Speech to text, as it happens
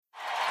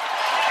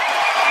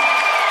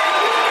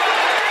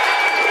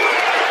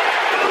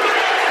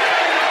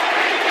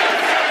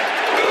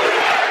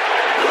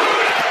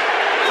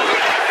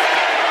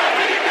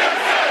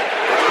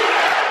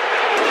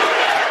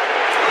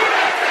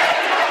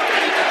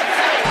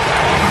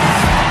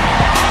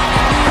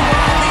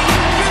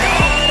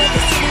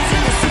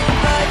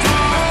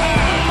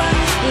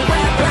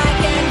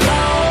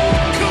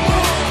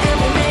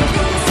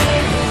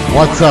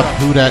What's up,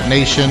 Who Dat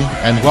Nation,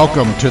 and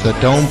welcome to the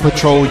Dome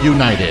Patrol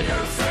United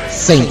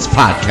Saints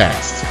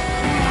Podcast.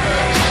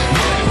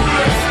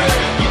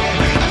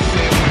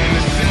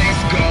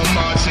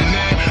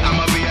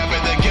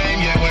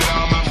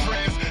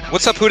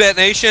 What's up, Who Dat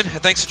Nation?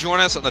 Thanks for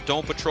joining us on the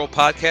Dome Patrol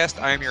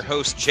Podcast. I am your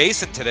host,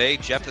 Jason, today.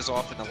 Jeff is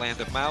off in the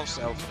land of Mouse,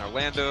 out in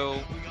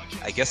Orlando.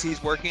 I guess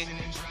he's working.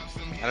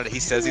 I don't know. He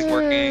says he's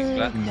working,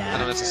 but I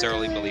don't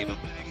necessarily believe him.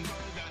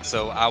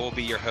 So I will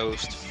be your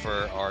host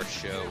for our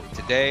show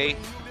today.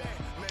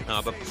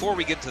 But before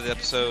we get to the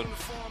episode,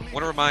 I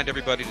want to remind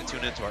everybody to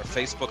tune into our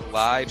Facebook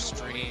live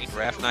stream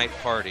Draft Night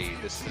Party.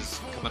 This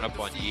is coming up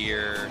on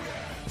year...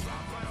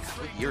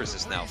 What year is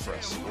this now for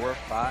us? 4,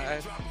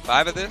 5?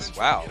 5 of this?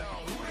 Wow.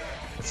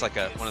 It's like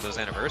one of those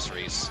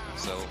anniversaries.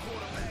 So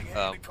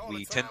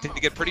we tend to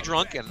get pretty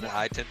drunk, and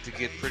I tend to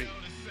get pretty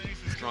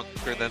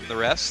drunker than the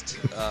rest.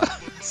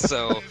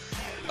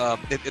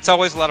 It's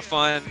always a lot of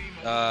fun.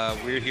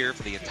 We're here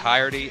for the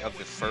entirety of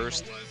the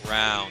first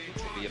round,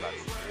 which will be about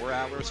 4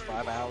 hours,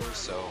 5 hours.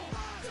 So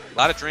a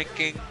lot of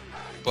drinking.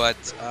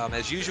 But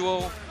as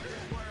usual,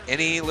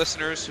 any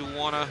listeners who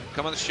want to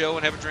come on the show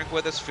and have a drink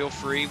with us, feel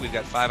free. We've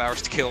got 5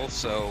 hours to kill,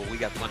 so we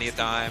got plenty of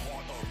time.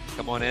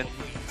 Come on in.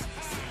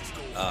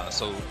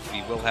 So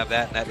we will have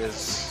that, and that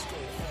is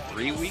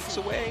 3 weeks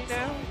away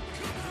now?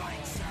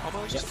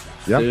 Almost?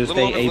 Yep.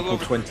 Thursday, April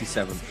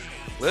 27th.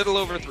 Little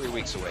over 3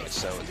 weeks away,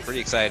 so it's pretty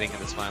exciting,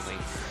 and it's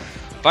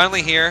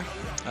finally here.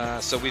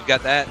 So we've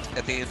got that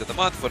at the end of the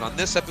month, but on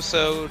this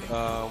episode,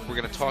 we're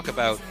going to talk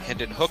about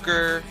Hendon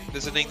Hooker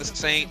visiting the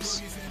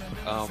Saints.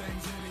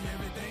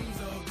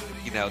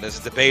 There's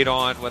a debate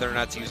on whether or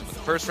not to use him with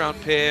the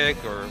first-round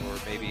pick or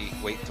maybe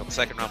wait until the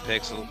second-round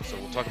pick. So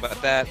we'll talk about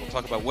that. We'll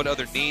talk about what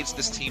other needs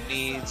this team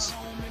needs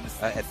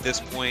at this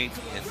point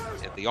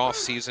in the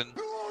off-season.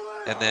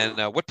 And then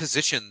what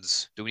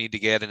positions do we need to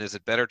get, and is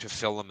it better to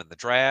fill them in the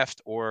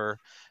draft or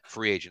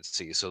free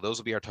agency? So those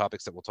will be our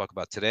topics that we'll talk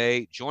about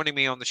today. Joining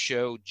me on the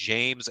show,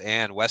 James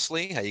and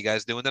Wesley. How you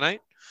guys doing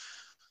tonight?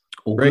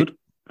 All good.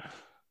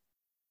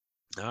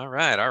 All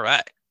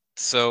right.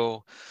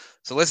 So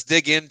let's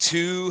dig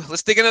into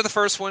the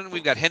first one.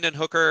 We've got Hendon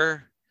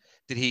Hooker.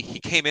 He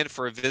came in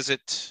for a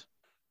visit?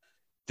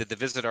 Did the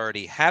visit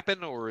already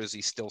happen, or is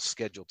he still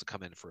scheduled to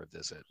come in for a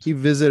visit? He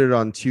visited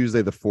on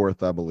Tuesday the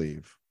 4th, I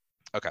believe.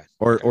 Okay.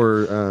 I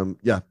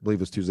believe it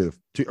was Tuesday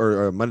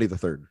or Monday the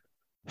 3rd.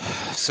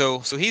 So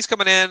he's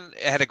coming in.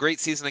 Had a great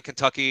season in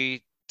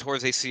Kentucky.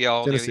 Towards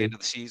ACL near the end of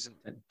the season.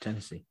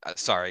 Tennessee.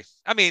 Sorry.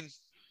 I mean,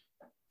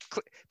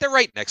 they're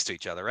right next to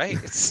each other, right?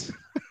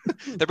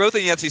 They're both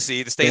in the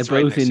SEC. The state's They're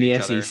right both next in to the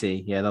each SEC.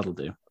 other. Yeah, that'll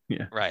do.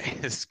 Yeah. Right.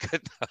 It's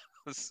good.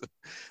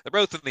 They're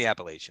both in the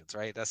Appalachians,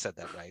 right? I said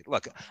that right.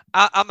 Look,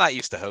 I'm not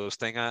used to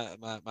hosting.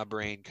 My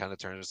brain kind of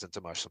turns into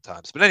mush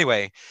sometimes. But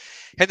anyway,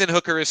 Hendon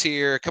Hooker is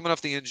here, coming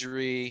off the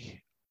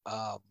injury.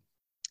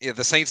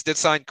 The Saints did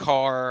sign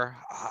Carr.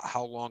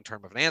 How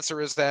long-term of an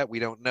answer is that? We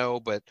don't know.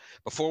 But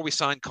before we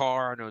signed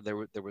Carr, I know there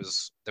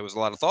was a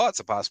lot of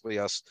thoughts of possibly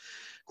us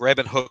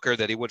grabbing Hooker,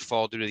 that he would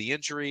fall due to the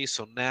injury.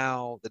 So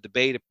now the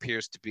debate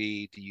appears to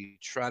be, do you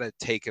try to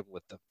take him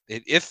with them?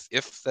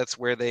 If that's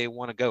where they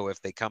want to go, if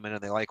they come in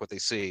and they like what they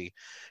see,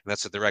 and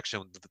that's the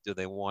direction do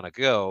they want to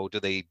go, do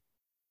they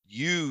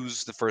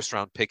use the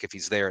first-round pick if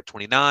he's there at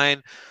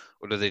 29,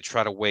 or do they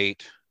try to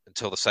wait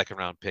until the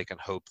second-round pick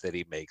and hope that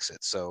he makes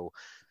it? So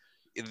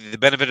the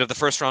benefit of the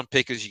first-round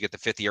pick is you get the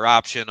fifth-year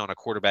option on a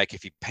quarterback.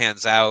 If he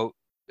pans out,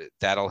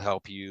 that'll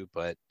help you.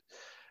 But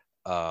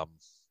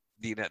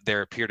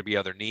there appear to be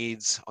other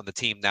needs on the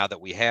team now that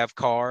we have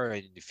Carr,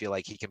 and you feel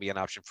like he can be an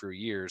option for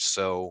years.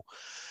 So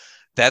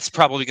that's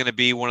probably going to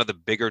be one of the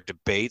bigger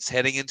debates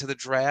heading into the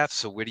draft.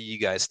 So where do you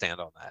guys stand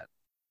on that?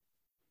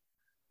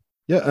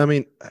 Yeah, I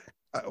mean,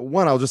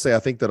 one, I'll just say I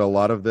think that a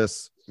lot of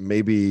this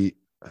may be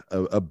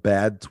a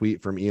bad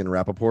tweet from Ian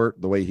Rappaport,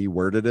 the way he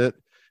worded it,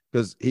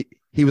 because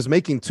he was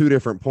making two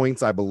different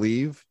points, I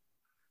believe.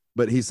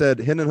 But he said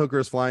Hendon Hooker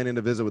is flying in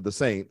to visit with the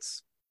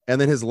Saints.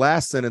 And then his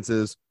last sentence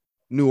is,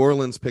 New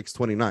Orleans picks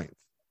 29th.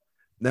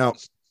 Now,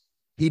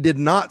 he did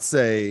not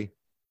say,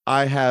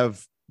 I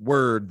have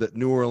word that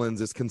New Orleans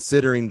is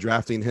considering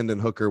drafting Hendon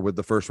Hooker with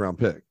the first round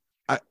pick.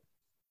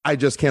 I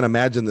just can't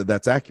imagine that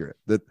that's accurate.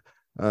 That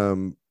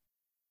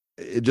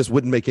it just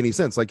wouldn't make any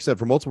sense. Like you said,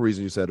 for multiple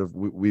reasons, you said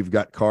we've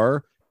got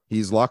Carr.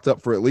 He's locked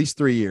up for at least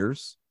 3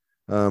 years.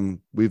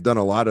 We've done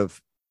a lot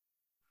of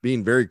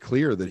being very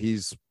clear that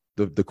he's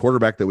the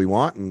quarterback that we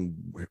want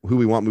and who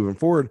we want moving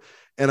forward.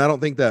 And I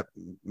don't think that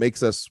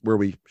makes us where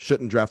we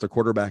shouldn't draft a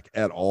quarterback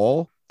at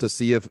all to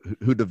see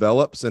who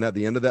develops. And at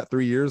the end of that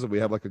 3 years, if we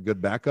have like a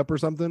good backup or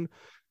something.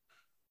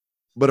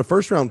 But a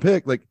first round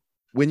pick, like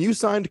when you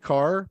signed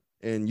Carr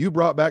and you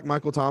brought back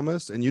Michael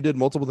Thomas and you did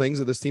multiple things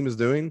that this team is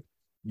doing,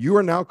 you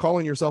are now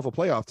calling yourself a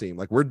playoff team.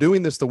 Like we're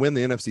doing this to win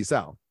the NFC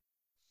South.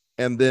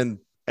 And then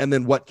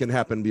what can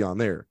happen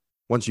beyond there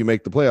once you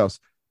make the playoffs?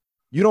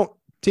 You don't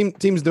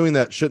teams doing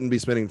that shouldn't be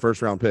spending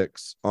first round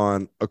picks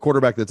on a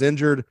quarterback that's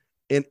injured.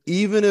 And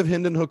even if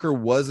Hendon Hooker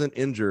wasn't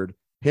injured,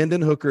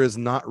 Hendon Hooker is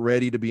not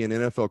ready to be an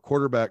NFL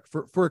quarterback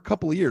for a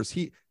couple of years.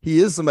 He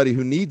is somebody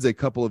who needs a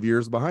couple of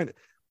years behind it.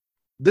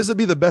 This would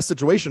be the best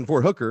situation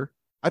for Hooker.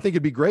 I think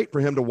it'd be great for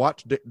him to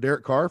watch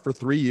Derek Carr for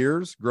 3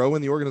 years, grow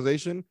in the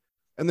organization,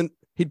 and then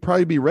he'd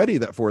probably be ready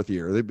that 4th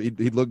year.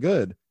 He'd look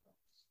good.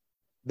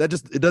 It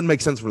doesn't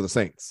make sense for the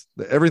Saints.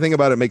 Everything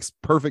about it makes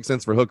perfect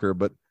sense for Hooker,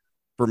 but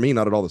for me,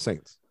 not at all the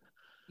Saints.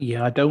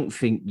 Yeah, I don't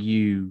think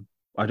you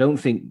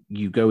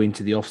go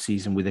into the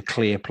offseason with a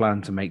clear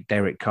plan to make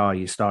Derek Carr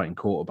your starting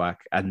quarterback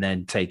and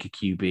then take a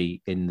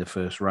QB in the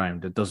first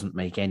round. It doesn't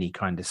make any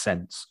kind of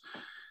sense.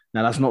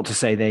 Now, that's not to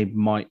say they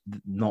might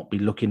not be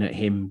looking at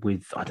him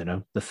with, I don't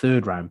know, the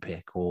 3rd round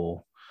pick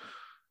or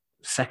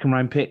 2nd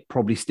round pick,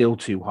 probably still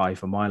too high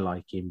for my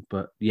liking.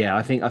 But yeah,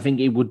 I think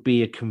it would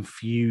be a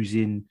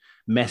confusing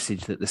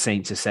message that the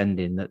Saints are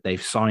sending, that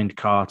they've signed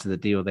Carr to the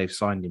deal they've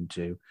signed him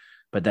to,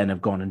 but then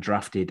have gone and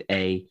drafted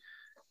a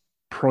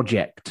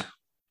project,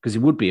 because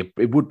it would be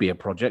a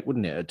project,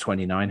 wouldn't it? At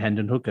 29,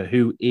 Hendon Hooker,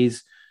 who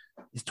is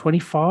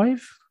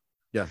 25.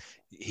 Yeah,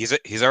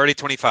 he's already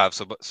 25.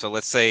 So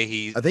let's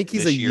say I think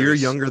he's a year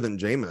younger than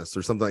Jameis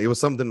or something. It was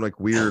something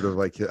like weird of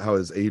like how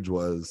his age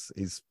was.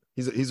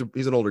 He's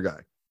an older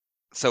guy.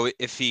 So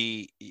if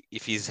he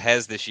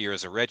has this year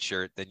as a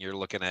redshirt, then you're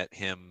looking at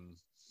him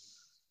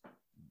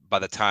by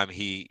the time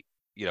he,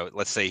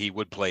 let's say he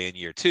would play in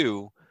year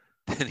 2,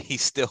 then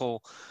he's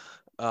still,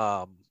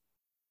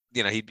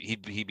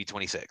 he'd be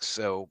 26.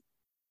 So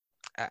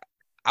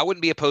I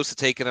wouldn't be opposed to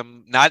taking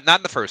him, not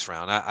in the first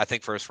round. I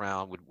think first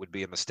round would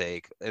be a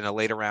mistake. In a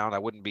later round, I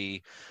wouldn't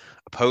be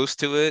opposed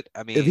to it.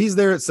 I mean, if he's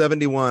there at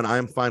 71,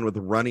 I'm fine with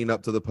running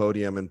up to the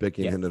podium and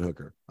picking Hendon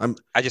Hooker. I'm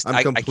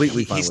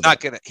completely fine. He's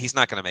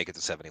not gonna make it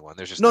to 71.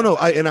 There's just no.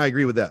 I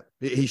agree with that.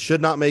 He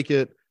should not make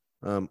it.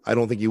 I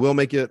don't think he will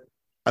make it.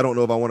 I don't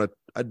know if I want to.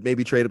 I'd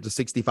maybe trade up to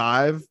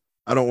 65.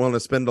 I don't want to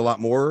spend a lot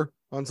more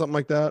on something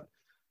like that.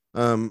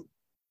 And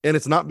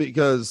it's not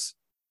because,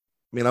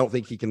 I don't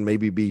think he can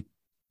maybe be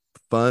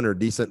fun or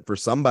decent for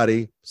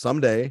somebody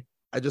someday.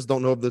 I just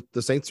don't know if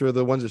the Saints are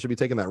the ones that should be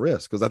taking that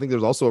risk, because I think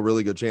there's also a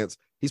really good chance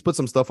he's put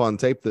some stuff on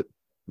tape that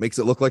makes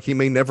it look like he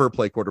may never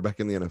play quarterback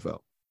in the NFL.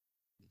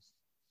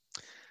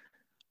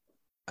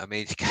 I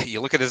mean,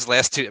 you look at his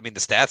last 2. I mean, the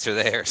stats are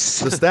there.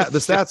 The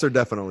stats are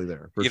definitely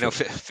there.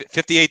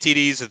 58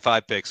 TDs and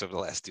 5 picks over the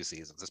last 2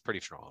 seasons. That's pretty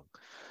strong.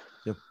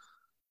 Yep.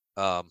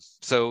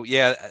 So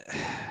yeah,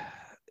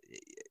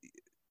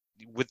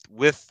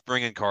 with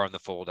bringing Carr in the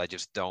fold, I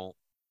just don't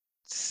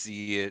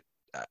see it.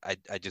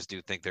 I just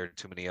do think there are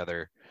too many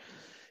other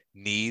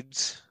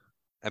needs.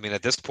 I mean,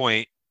 at this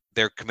point,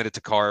 they're committed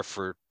to Carr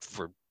for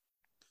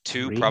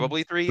 2,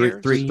 probably 3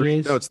 years. 3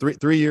 years. No, it's 3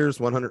 years,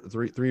 3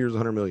 years,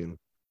 100 million.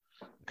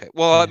 Okay.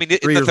 Well, I mean,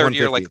 in the third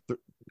year,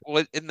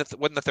 wasn't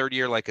the third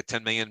year like a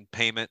 $10 million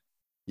payment?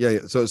 Yeah.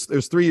 So it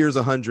was 3 years,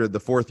 100. The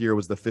 4th year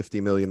was the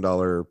 $50 million.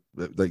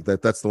 Like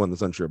that's the one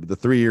that's unsure. But the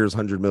 3 years,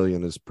 100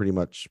 million is pretty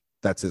much,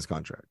 that's his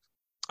contract.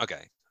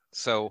 Okay.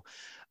 So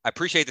I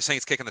appreciate the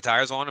Saints kicking the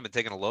tires on him and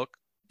taking a look.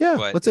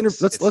 Yeah, let's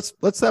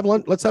have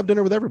lunch. Let's have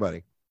dinner with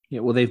everybody. Yeah,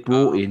 well, they've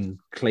brought in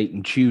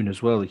Clayton Tune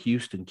as well, the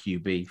Houston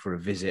QB, for a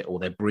visit, or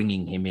they're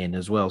bringing him in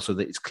as well, so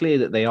that it's clear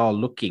that they are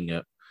looking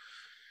at.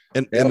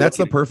 And that's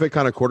the perfect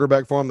kind of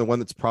quarterback for him. The one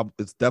that's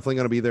it's definitely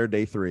going to be there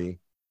day 3.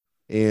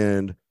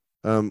 And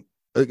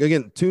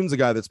again, Tune's a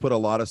guy that's put a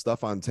lot of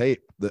stuff on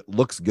tape that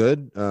looks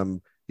good.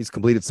 He's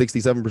completed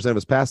 67% of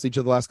his passes each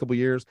of the last couple of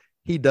years.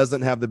 He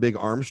doesn't have the big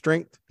arm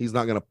strength. He's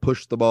not going to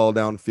push the ball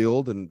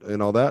downfield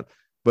and all that.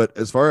 But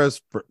as far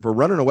as for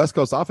running a West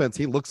Coast offense,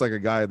 he looks like a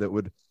guy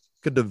that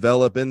could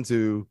develop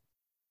into.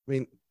 I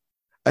mean,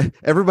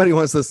 everybody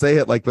wants to say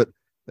it like, but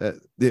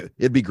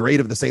it'd be great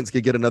if the Saints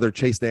could get another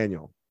Chase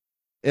Daniel.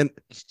 And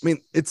I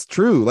mean, it's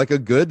true, like a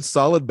good,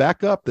 solid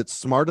backup that's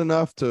smart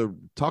enough to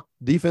talk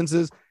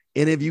defenses.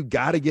 And if you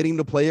got to get him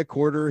to play a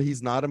quarter,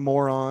 he's not a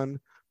moron.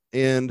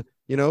 And,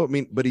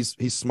 but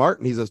he's smart,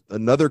 and he's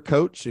another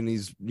coach, and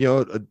he's,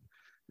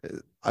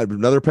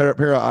 another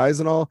pair of eyes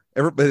and all.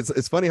 But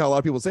it's funny how a lot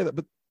of people say that,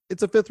 but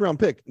it's a 5th round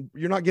pick.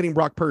 You're not getting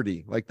Brock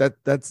Purdy. Like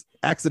that's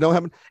accidental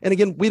happen. And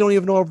again, we don't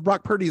even know if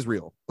Brock Purdy's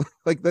real.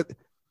 Like that. I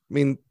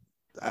mean,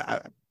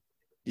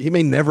 he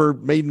may never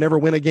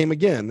win a game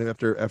again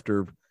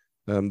after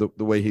the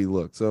way he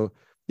looked. So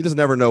you just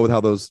never know with how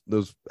those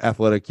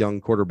athletic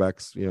young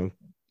quarterbacks,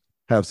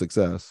 have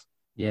success.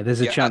 Yeah,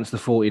 there's a chance the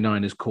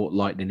 49ers caught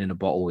lightning in a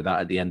bottle with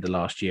that at the end of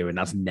last year, and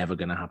that's never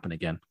going to happen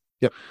again.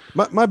 Yep.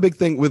 My big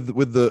thing with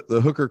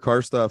the Hooker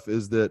Carr stuff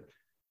is that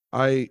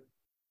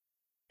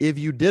if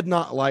you did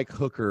not like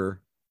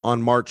Hooker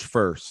on March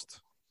 1st,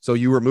 so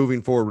you were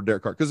moving forward with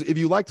Derek Carr, because if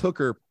you liked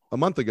Hooker a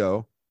month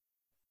ago,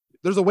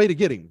 there's a way to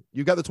get him.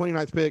 You got the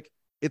 29th pick.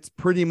 It's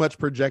pretty much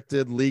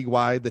projected league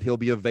wide that he'll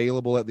be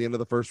available at the end of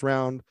the first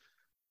round.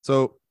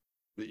 So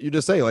you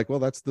just say like, well,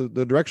 that's the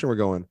direction we're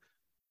going.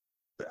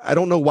 I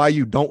don't know why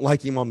you don't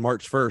like him on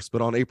March 1st,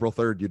 but on April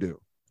 3rd, you do.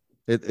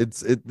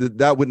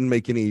 That wouldn't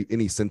make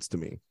any sense to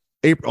me.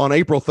 On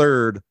April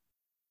 3rd,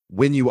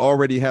 when you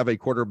already have a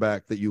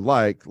quarterback that you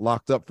like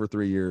locked up for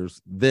 3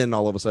 years, then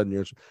all of a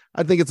sudden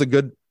I think it's a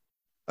good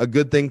a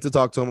good thing to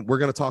talk to him. We're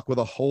going to talk with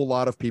a whole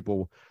lot of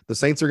people. The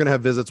Saints are going to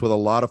have visits with a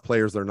lot of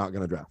players they're not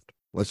going to draft.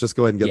 Let's just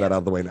go ahead and get that out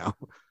of the way now.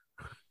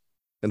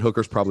 And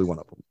Hooker's probably one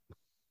of them.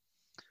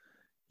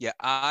 Yeah,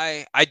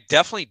 I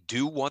definitely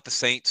do want the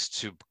Saints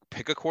to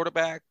pick a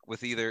quarterback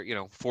with either,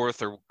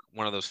 fourth or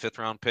one of those fifth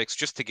round picks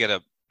just to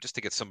get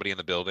somebody in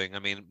the building. I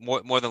mean,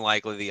 more than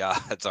likely the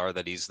odds are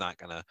that he's not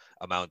going to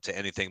amount to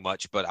anything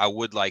much, but I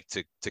would like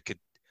to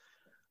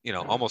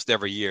almost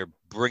every year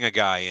bring a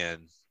guy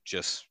in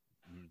just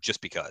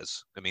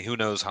because. I mean, who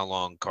knows how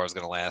long Carr's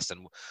going to last,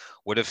 and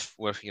what if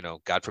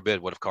God forbid,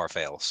 what if Carr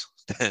fails?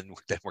 Then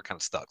we're kind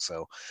of stuck.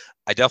 So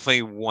I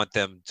definitely want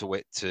them to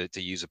wait to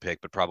use a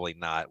pick, but probably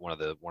not one of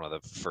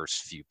the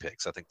first few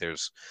picks. I think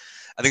there's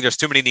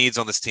too many needs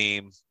on this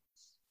team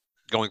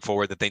going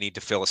forward that they need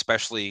to fill,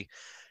 especially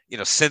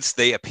since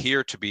they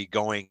appear to be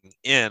going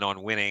in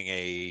on winning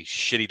a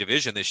shitty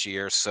division this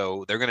year.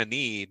 So they're going to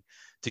need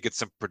to get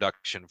some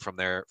production from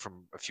a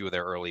few of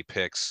their early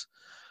picks.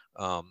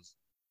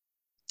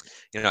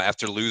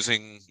 After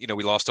losing,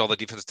 we lost all the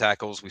defensive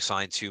tackles. We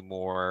signed 2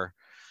 more.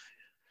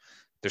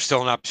 There's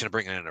still an option of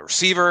bringing in a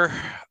receiver.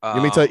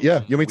 Let me tell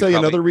you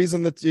another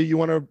reason that you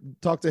want to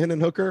talk to Hendon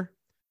Hooker,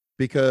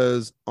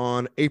 because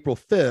on April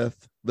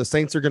 5th, the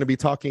Saints are going to be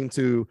talking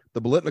to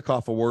the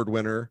Biletnikoff Award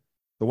winner,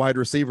 the wide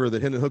receiver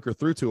that Hendon Hooker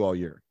threw to all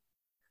year,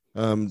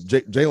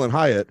 Jalen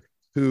Hyatt,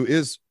 who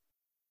is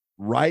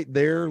right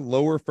there,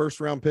 lower first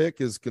round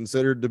pick, is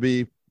considered to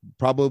be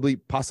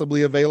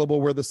possibly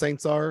available where the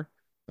Saints are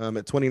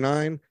at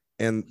 29.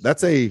 And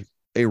that's a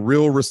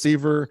real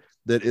receiver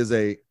that is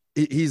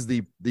he's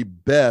the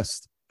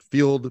best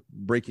field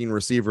breaking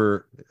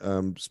receiver,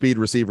 speed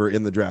receiver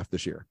in the draft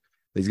this year.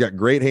 He's got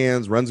great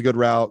hands, runs good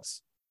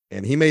routes,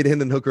 and he made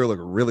Hendon Hooker look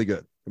really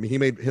good. I mean, he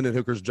made Hendon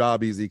Hooker's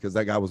job easy because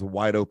that guy was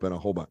wide open a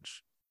whole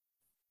bunch.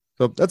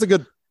 So that's a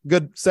good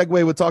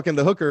segue with talking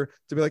to Hooker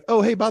to be like,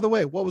 oh, hey, by the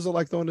way, what was it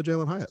like throwing to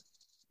Jalen Hyatt?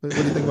 What do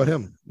you think about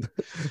him?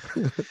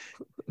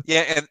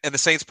 Yeah, and the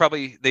Saints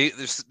probably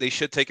they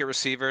should take a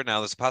receiver. Now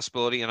there's a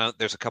possibility,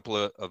 there's a couple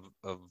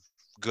of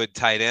good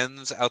tight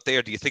ends out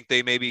there. Do you think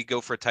they maybe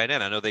go for a tight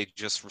end? I know they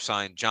just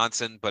signed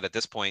Johnson, but at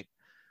this point,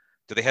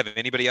 do they have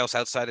anybody else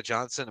outside of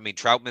Johnson? I mean,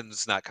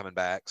 Troutman's not coming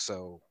back,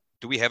 so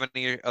do we have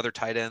any other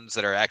tight ends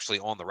that are actually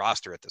on the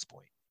roster at this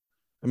point?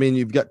 I mean,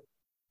 you've got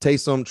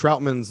Taysom.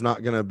 Troutman's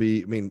not going to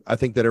be. I mean, I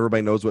think that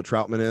everybody knows what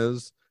Troutman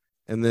is,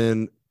 and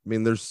then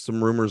there's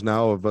some rumors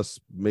now of us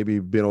maybe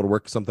being able to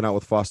work something out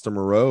with Foster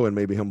Moreau and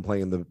maybe him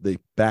playing the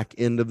back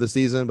end of the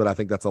season, but I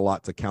think that's a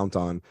lot to count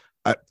on.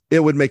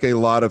 It would make a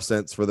lot of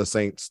sense for the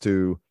Saints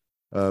to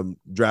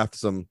draft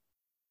some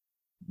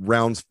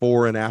rounds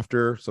 4 and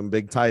after, some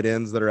big tight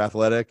ends that are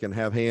athletic and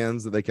have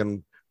hands that they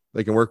can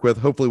work with.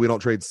 Hopefully we don't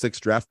trade 6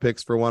 draft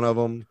picks for one of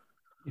them.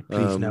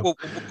 Please no. Well,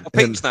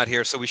 Peyton's not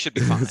here, so we should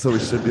be fine. So we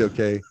should be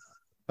okay.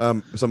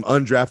 Some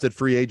undrafted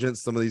free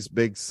agents, some of these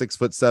big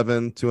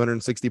 6'7",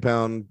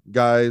 260-pound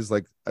guys.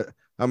 Like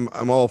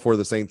I'm all for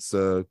the Saints.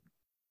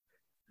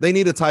 They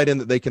need a tight end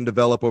that they can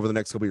develop over the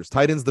next couple of years.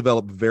 Tight ends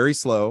develop very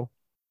slow.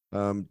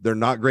 They're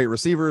not great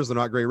receivers. They're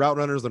not great route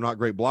runners. They're not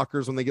great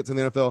blockers when they get to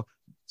the NFL.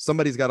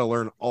 Somebody's got to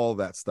learn all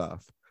that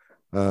stuff.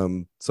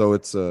 So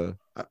it's I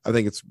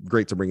think it's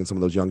great to bring in some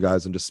of those young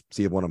guys and just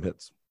see if one of them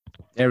hits.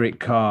 Derek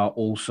Carr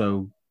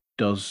also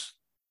does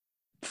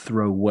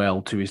throw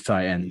well to his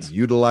tight ends. He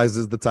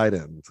utilizes the tight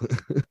ends.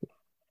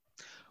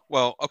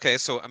 Well, okay.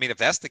 So, I mean, if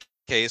that's the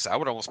case, I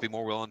would almost be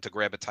more willing to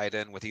grab a tight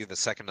end with either the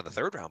 2nd or the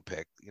 3rd round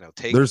pick.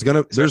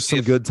 There's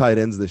some good tight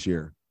ends this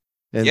year.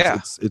 And yeah,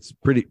 it's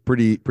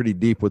pretty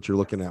deep what you're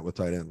looking at with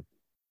tight end.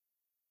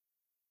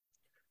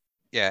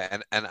 Yeah,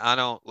 and I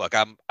don't look.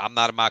 I'm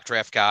not a mock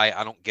draft guy.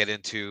 I don't get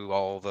into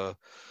all the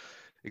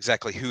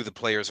exactly who the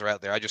players are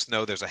out there. I just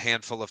know there's a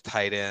handful of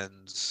tight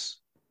ends.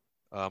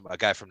 A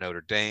guy from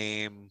Notre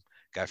Dame,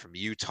 a guy from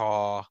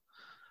Utah.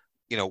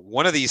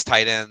 One of these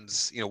tight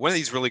ends. One of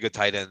these really good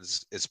tight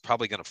ends is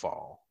probably going to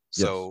fall.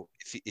 Yes. So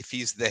if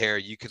he's there,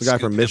 you can. The guy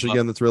from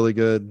Michigan that's really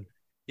good.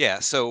 Yeah.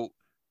 So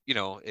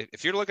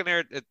if you're looking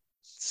there at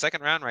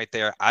 2nd round right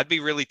there, I'd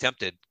be really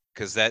tempted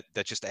because that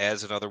just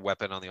adds another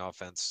weapon on the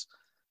offense.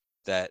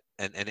 That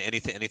and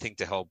anything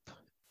to help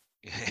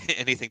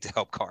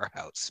Carr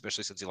out,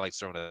 especially since he likes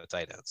throwing to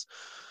tight ends.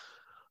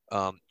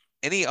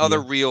 Any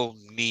other real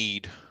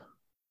need?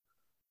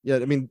 Yeah,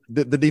 I mean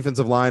the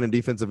defensive line and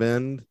defensive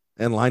end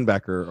and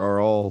linebacker are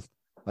all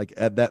like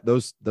at that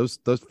those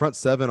front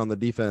 7 on the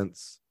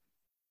defense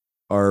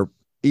are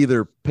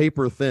either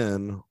paper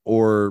thin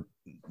or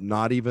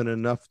not even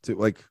enough to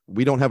like.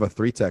 We don't have a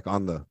 3-tech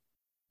on the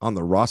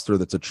roster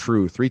that's a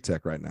true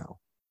 3-tech right now.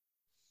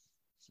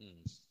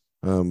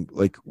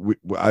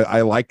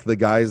 I like the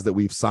guys that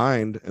we've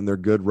signed and they're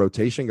good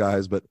rotation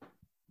guys, but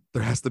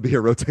there has to be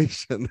a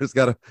rotation. There's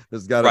got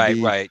to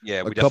be right.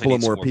 Yeah, a couple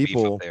of more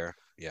people there.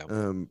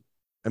 Yeah.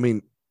 I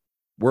mean,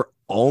 we're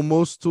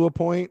almost to a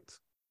point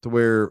to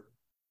where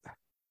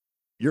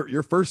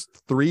your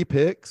first 3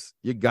 picks,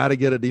 you got to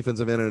get a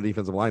defensive end and a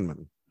defensive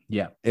lineman.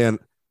 Yeah. And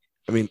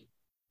I mean,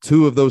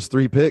 2 of those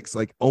 3 picks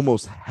like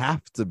almost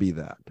have to be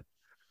that.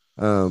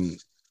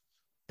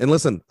 And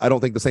listen, I don't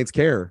think the Saints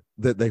care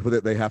that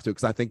they have to,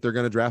 because I think they're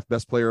going to draft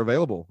best player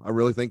available. I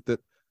really think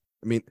that.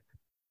 I mean,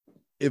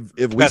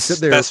 if we sit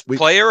there, best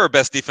player or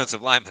best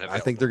defensive lineman available? I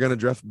think they're going to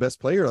draft best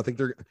player. I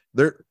think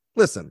they're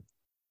listen.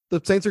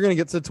 The Saints are going to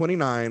get to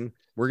 29.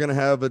 We're going to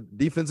have a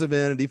defensive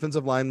end, a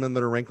defensive lineman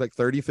that are ranked like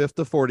 35th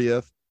to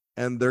 40th,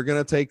 and they're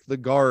going to take the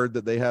guard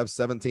that they have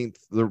 17th,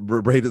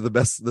 rated the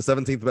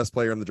 17th best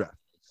player in the draft.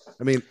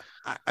 I mean,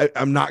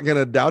 I'm not going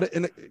to doubt it.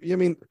 And I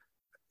mean,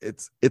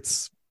 it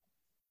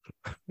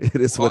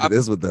is what it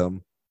is with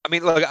them. I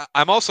mean, look,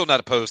 I'm also not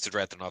opposed to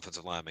drafting an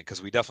offensive lineman,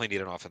 because we definitely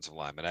need an offensive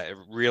lineman.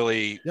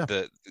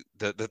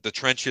 The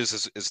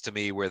trenches is to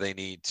me where they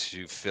need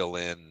to fill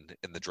in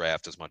the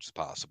draft as much as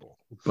possible.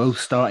 Both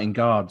starting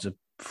guards are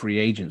free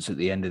agents at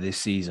the end of this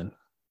season.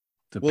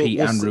 Pete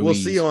and Ruiz. We'll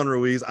see on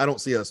Ruiz. I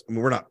don't see us. I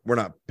mean, we're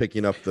not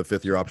picking up the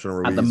 5th-year option on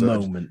Ruiz at the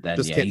moment. I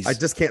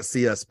just can't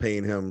see us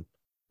paying him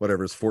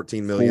whatever is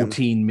 $14 million.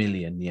 14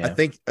 million. Yeah, I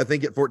think at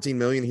 $14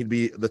 million, he'd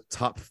be the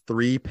top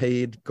 3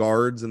 paid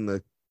guards in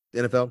the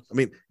NFL. I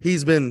mean,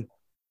 he's been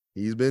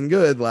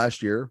good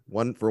last year,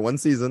 for one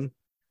season,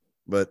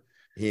 but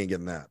he ain't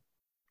getting that.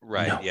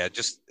 Right. No. Yeah.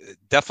 Just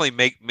definitely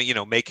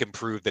make him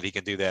prove that he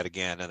can do that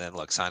again. And then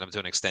sign him to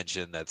an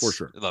extension. That's for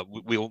sure.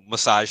 We'll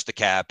massage the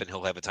cap, and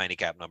he'll have a tiny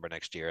cap number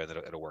next year, and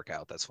it'll work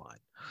out. That's fine.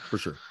 For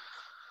sure.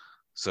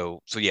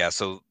 So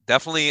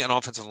definitely an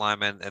offensive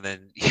lineman. And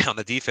then on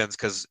the defense,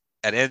 because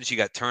at ends you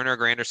got Turner,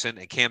 Granderson,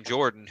 and Cam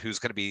Jordan, who's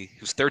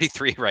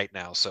 33 right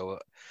now. So,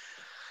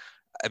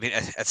 I mean,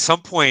 at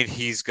some point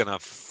he's going to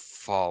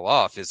fall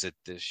off. Is it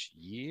this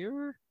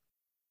year?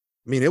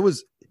 I mean,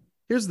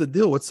 here's the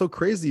deal. What's so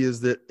crazy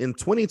is that in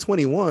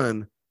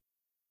 2021,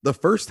 the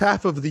first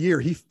half of the year,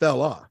 he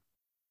fell off.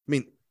 I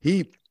mean,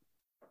 he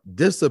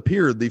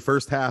disappeared the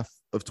first half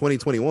of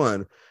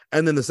 2021.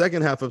 And then the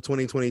second half of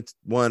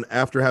 2021,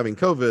 after having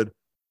COVID,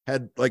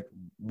 had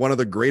one of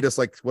the greatest,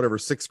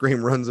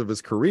 6-game runs of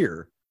his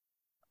career.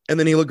 And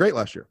then he looked great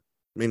last year.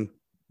 I mean,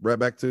 right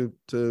back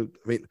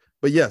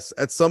but yes,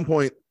 at some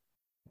point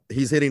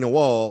he's hitting a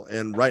wall,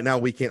 and right now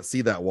we can't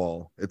see that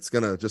wall. It's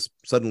going to just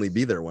suddenly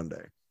be there one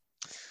day.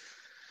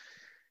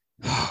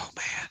 Oh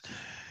man.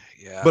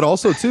 Yeah. But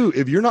also too,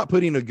 if you're not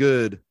putting a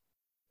good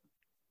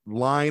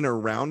line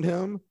around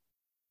him,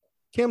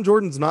 Cam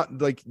Jordan's not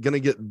going to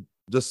get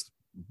just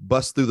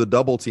bust through the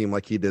double team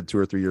like he did 2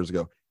 or 3 years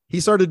ago. He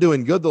started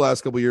doing good the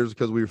last couple of years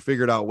because we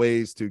figured out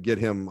ways to get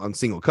him on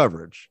single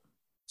coverage.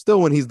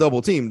 Still, when he's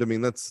double teamed, I mean,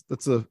 that's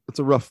a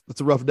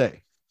rough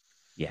day.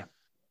 Yeah.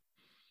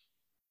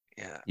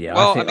 Yeah.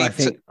 Well,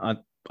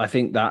 I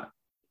think that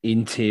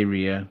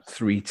interior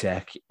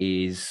 3-tech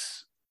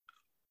is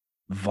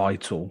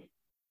vital,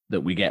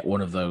 that we get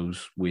one of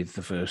those with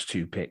the first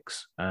 2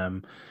 picks.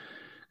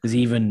 Because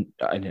even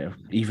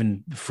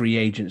free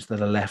agents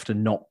that are left are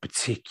not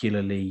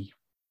particularly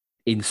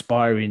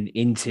inspiring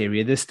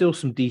interior. There's still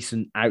some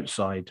decent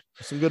outside.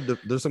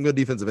 There's some good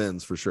defensive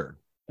ends for sure.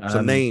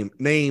 So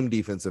name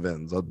defensive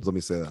ends. Let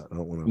me say that. I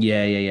don't want to.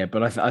 Yeah.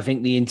 But I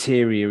think the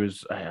interior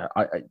has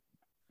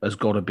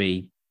got to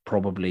be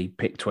probably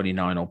pick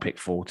 29 or pick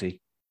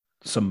 40.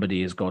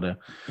 Somebody has got to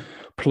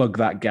plug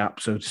that gap,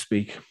 so to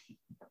speak.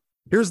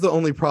 Here's the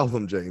only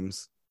problem,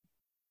 James.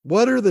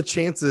 What are the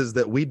chances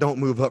that we don't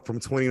move up from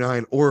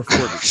 29 or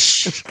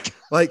 40?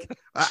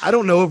 I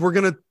don't know if we're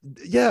going to,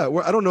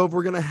 I don't know if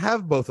we're going to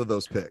have both of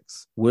those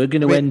picks. We're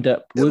going to end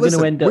up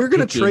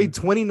to trade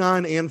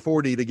 29 and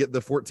 40 to get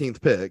the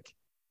 14th pick.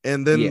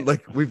 And then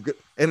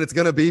and it's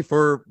going to be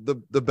for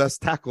the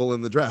best tackle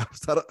in the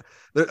draft.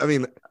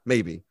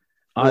 Maybe.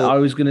 I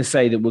was going to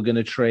say that we're going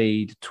to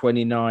trade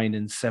 29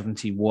 and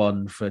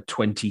 71 for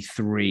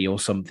 23 or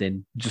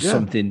something,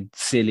 something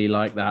silly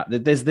like that.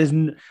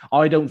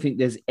 I don't think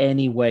there's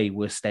any way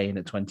we're staying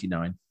at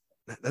 29.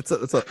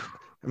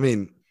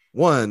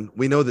 One,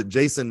 we know that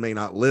Jason may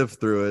not live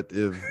through it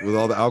with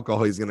all the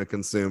alcohol he's going to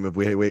consume if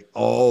we wait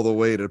all the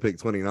way to pick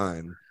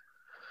 29.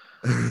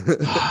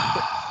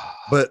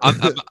 But I'm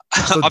do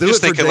it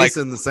for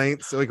Jason, the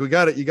Saints. We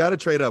got it. You got to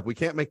trade up. We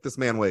can't make this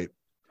man wait.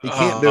 He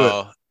can't do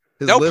it.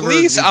 No,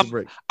 please. I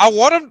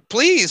want him.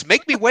 Please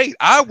make me wait.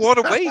 I want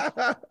to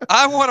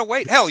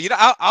wait. Hell,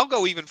 I'll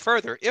go even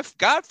further. If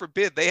God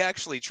forbid they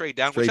actually trade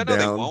down, which I know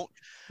they won't.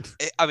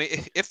 I mean,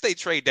 if they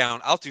trade down,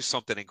 I'll do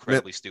something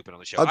incredibly stupid on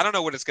the show. I don't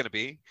know what it's going to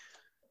be.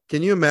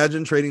 Can you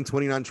imagine trading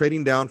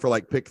down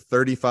for pick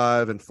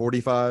 35 and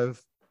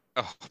 45?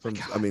 Oh,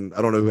 I mean,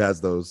 I don't know who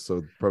has those,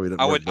 so probably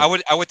didn't.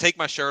 I would take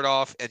my shirt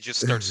off and just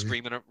start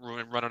screaming and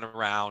running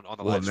around on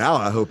the live stream. Now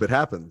I hope it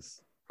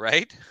happens.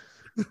 Right?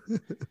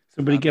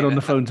 Somebody get on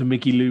the phone to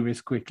Mickey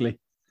Loomis quickly.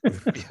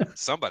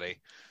 Somebody,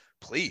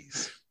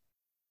 please.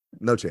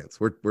 No chance.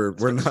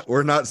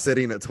 We're not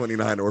sitting at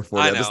 29 or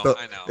 40. I know.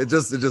 It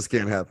just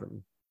can't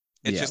happen.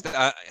 It's just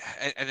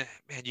and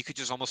man, you could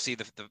just almost see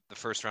the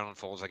first round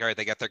unfolds. All right,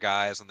 they got their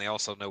guys, and they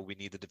also know we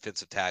need the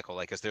defensive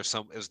tackle.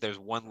 There's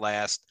one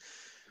last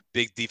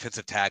big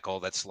defensive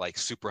tackle that's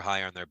super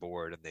high on their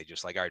board, and they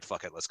just all right,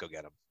 fuck it, let's go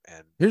get him.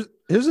 And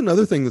here's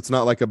another thing that's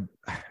not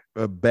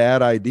a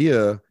bad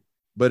idea,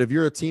 but if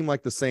you're a team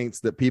like the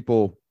Saints that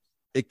people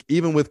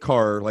even with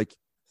Carr, like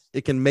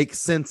it can make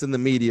sense in the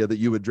media that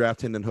you would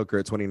draft Hendon Hooker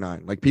at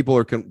 29. Like people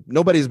are,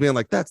 nobody's being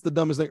like, that's the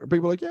dumbest thing.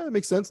 People are like, yeah, it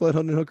makes sense. Let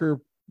Hendon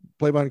Hooker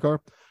play behind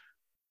Carr.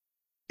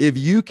 If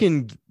you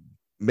can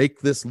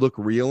make this look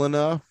real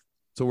enough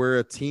to where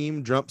a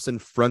team jumps in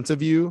front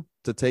of you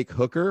to take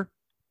Hooker,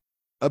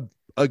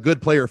 a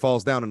good player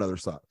falls down another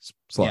slot.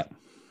 Yeah.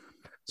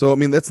 So, I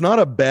mean, that's not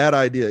a bad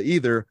idea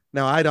either.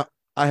 Now,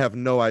 I have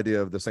no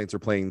idea if the Saints are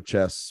playing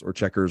chess or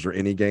checkers or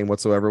any game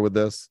whatsoever with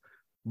this.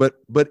 But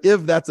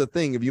if that's a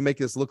thing, if you make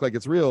this look like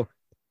it's real,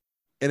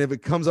 and if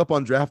it comes up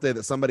on draft day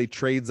that somebody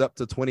trades up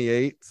to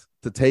 28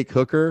 to take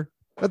Hooker,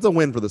 that's a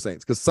win for the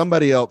Saints because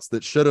somebody else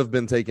that should have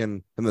been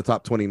taken in the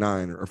top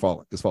 29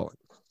 is falling.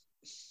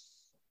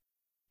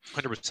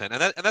 100%,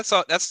 and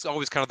that's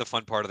always kind of the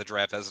fun part of the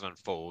draft as it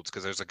unfolds,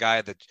 because there's a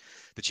guy that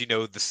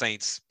the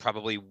Saints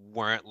probably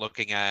weren't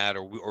looking at,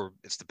 or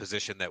it's the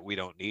position that we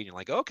don't need. You're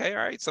like, okay,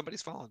 all right,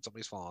 somebody's falling.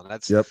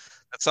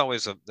 That's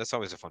always a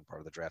fun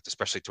part of the draft,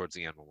 especially towards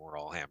the end when we're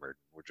all hammered.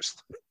 We're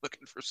just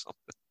looking for something.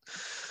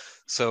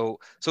 So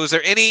is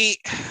there any?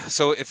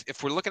 So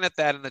if we're looking at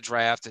that in the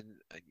draft, and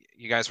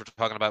you guys were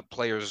talking about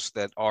players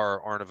that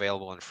aren't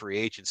available in free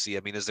agency, I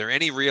mean, is there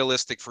any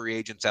realistic free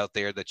agents out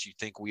there that you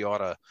think we ought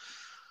to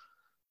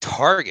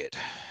target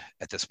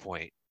at this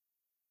point?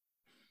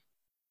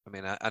 I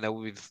mean, I know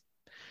we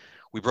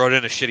brought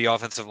in a shitty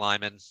offensive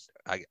lineman.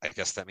 I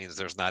guess that means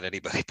there's not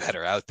anybody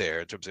better out there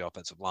in terms of the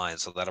offensive line,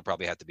 so that'll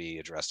probably have to be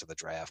addressed in the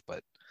draft.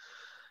 But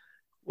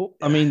well,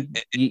 I mean,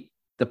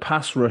 the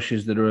pass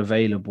rushers that are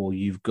available,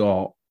 you've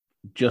got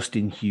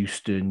Justin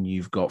Houston,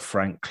 you've got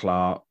Frank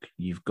Clark,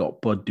 you've got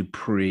Bud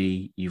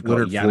Dupree, you've got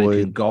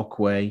Yannick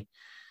Ngakoue.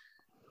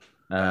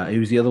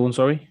 Who's the other one?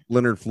 Sorry,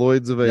 Leonard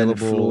Floyd's available.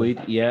 Leonard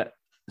Floyd, yeah.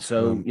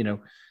 So,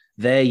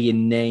 they're your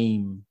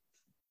name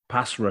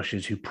pass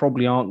rushers who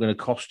probably aren't going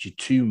to cost you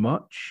too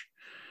much.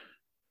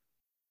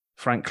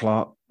 Frank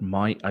Clark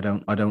might, I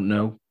don't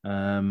know.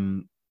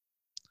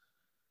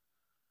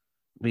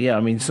 But yeah, I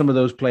mean, some of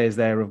those players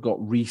there have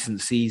got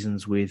recent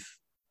seasons with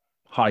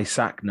high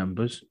sack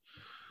numbers.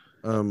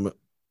 So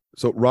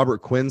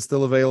Robert Quinn's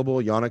still available.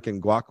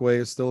 Yannick Ngakoue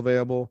is still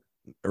available.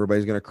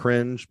 Everybody's going to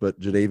cringe, but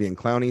Jadeveon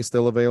Clowney is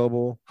still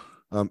available.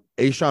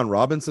 A'Shawn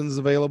Robinson's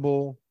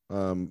available.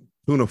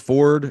 Poona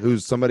Ford,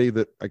 who's somebody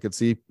that I could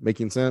see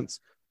making sense.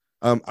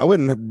 I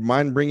wouldn't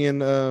mind bringing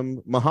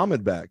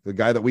Muhammad back, the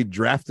guy that we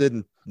drafted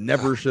and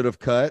never should have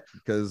cut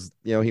because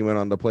he went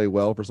on to play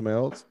well for somebody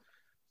else.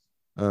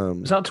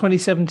 Was that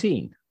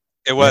 2017?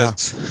 It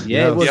was.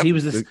 Yeah, it was.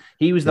 Yep.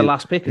 He was the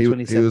last pick of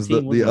 2017. He was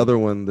the other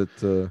one that.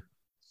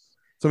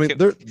 So I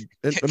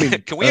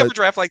mean, can we have a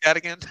draft like that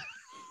again?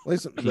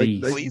 Listen,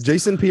 please.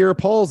 Jason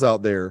Pierre-Paul's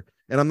out there,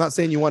 and I'm not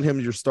saying you want him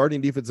as your starting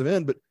defensive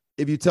end, but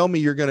if you tell me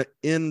you're going to,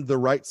 in the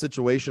right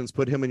situations,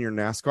 put him in your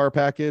NASCAR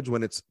package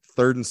when it's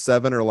 3rd and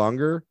 7 or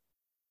longer,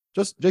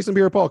 just Jason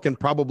Pierre-Paul can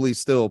probably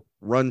still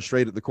run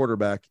straight at the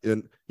quarterback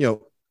in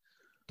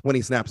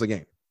 20 snaps a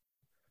game.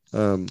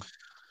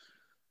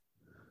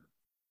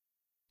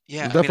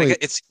 Yeah, I mean,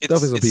 it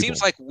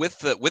seems like with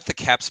the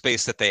cap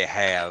space that they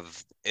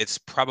have, it's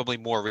probably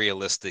more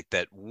realistic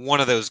that one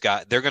of those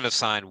guys, they're going to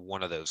sign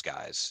one of those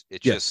guys.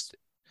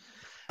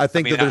 I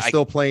think that they're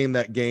still playing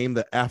that game,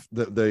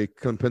 the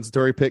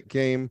compensatory pick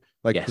game,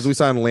 because we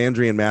signed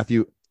Landry and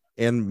Matthew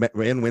and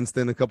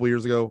Winston a couple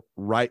years ago,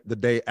 right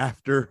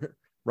after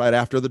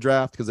the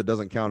draft, because it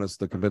doesn't count as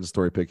the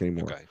compensatory pick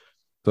anymore. Okay.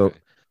 So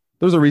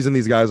there's a reason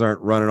these guys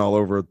aren't running all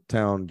over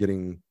town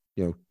getting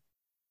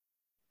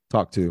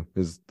talked to.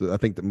 I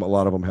think that a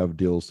lot of them have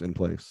deals in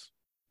place.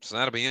 So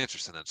that'll be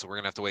interesting then. So we're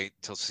gonna have to wait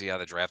till see how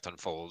the draft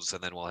unfolds,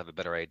 and then we'll have a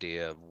better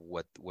idea of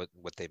what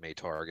they may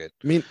target.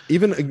 I mean,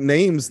 even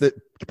names that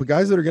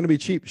guys that are going to be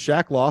cheap,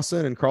 Shaq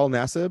Lawson and Carl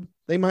Nassib,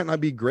 they might not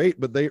be great,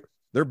 but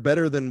they're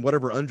better than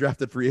whatever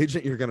undrafted free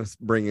agent you're going to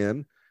bring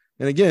in.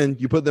 And again,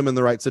 you put them in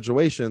the right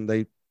situation,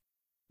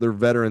 they're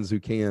veterans who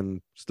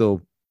can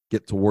still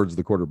get towards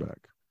the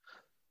quarterback.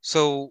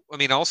 So, I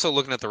mean, also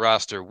looking at the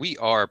roster, we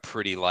are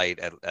pretty light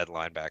at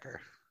linebacker.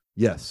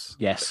 Yes.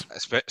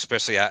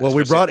 Especially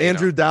we brought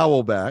Andrew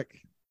Dowell back,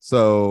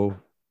 so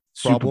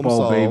Super Bowl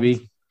solved.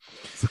 Baby.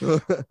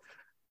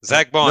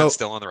 Zach Bond's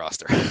still on the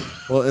roster.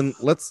 Well, and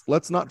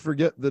let's not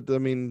forget that. I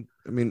mean,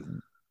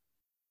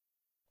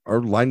 our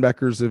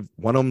linebackers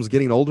one of them's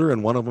getting older,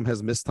 and one of them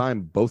has missed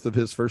time both of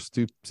his first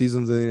 2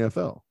 seasons in the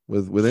NFL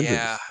with injuries.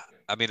 Yeah,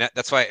 I mean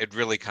that's why it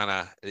really kind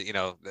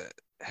of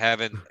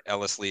having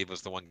Ellis leave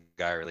was the one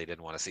guy I really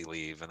didn't want to see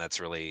leave, and it's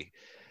really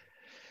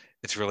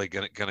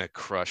gonna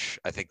crush,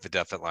 I think, the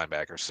depth at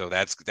linebacker. So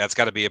that's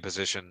got to be a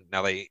position.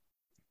 Now they've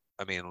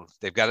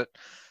got it.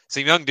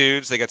 Some young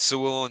dudes. They got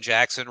Sewell and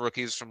Jackson,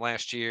 rookies from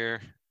last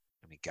year.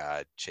 I mean,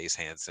 God, Chase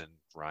Hansen,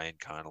 Ryan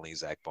Connolly,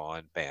 Zach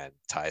Bond, man,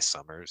 Ty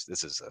Summers.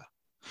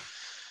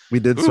 We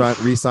did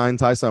re-sign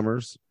Ty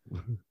Summers.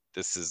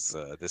 This is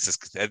the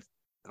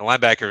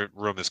linebacker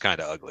room is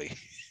kind of ugly.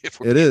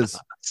 It is.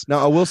 Now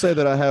I will say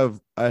that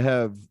I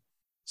have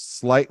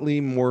slightly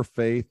more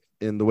faith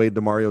in the way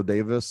Demario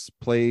Davis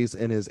plays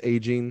and his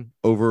aging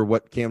over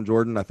what Cam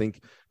Jordan. I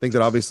think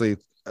that obviously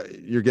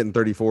you're getting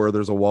 34.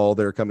 There's a wall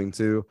there coming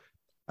too.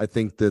 I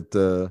think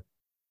that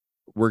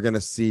we're going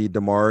to see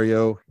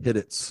DeMario hit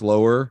it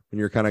slower, and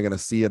you're kind of going to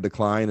see a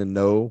decline and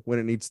know when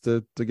it needs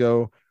to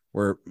go.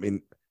 Where, I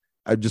mean,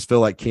 I just feel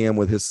like Cam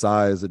with his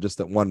size, just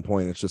at one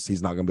point, it's just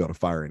he's not going to be able to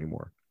fire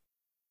anymore.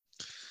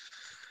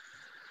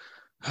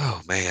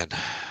 Oh man,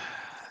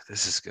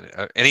 this is gonna.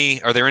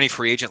 Are there any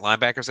free agent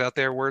linebackers out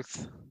there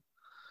worth?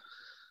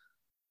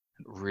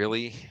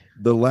 Really?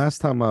 The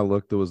last time I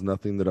looked, there was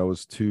nothing that I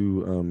was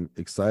too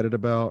excited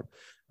about.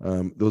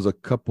 There was a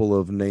couple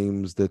of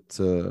names that.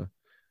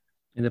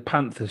 And the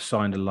Panthers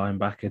signed a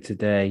linebacker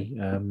today,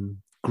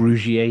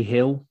 Grugier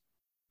Hill.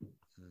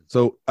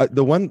 So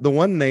the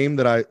one name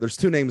that there's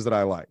two names that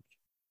I like.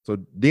 So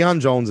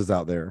Deion Jones is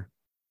out there,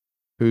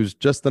 who's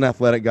just an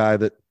athletic guy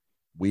that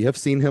we have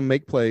seen him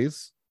make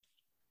plays.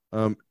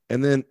 And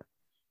then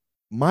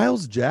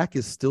Miles Jack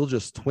is still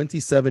just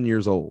 27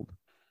 years old.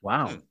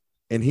 Wow.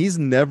 And he's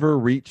never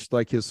reached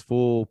like his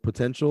full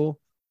potential,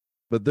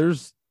 but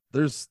there's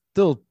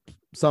still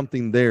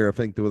something there, I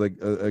think, with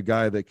a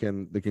guy that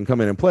can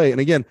come in and play. And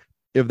again,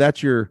 if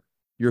that's your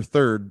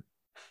third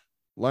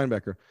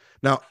linebacker.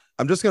 Now,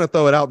 I'm just going to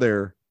throw it out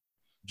there,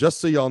 just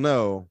so y'all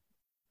know,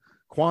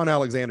 Quan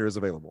Alexander is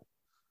available.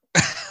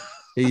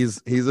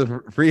 He's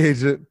a free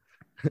agent.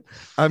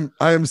 I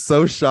am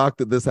so shocked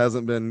that this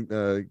hasn't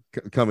been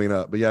coming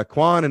up. But yeah,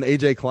 Quan and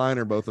AJ Klein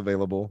are both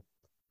available.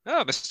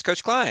 Oh, Mr.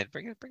 Coach Klein,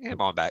 bring him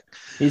on back.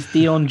 Is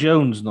Deion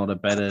Jones not a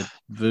better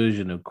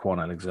version of Quan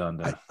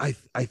Alexander? I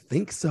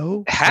think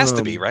so. It has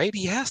to be, right?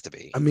 He has to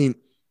be. I mean,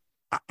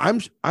 I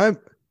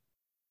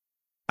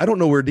don't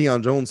know where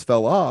Deion Jones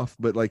fell off,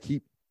 but like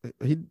he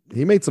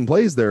made some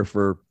plays there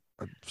for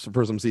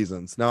some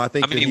seasons. Now I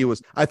think that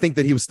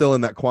he was still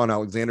in that Quan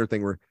Alexander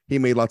thing where he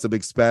made lots of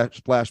big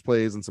splash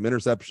plays and some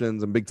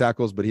interceptions and big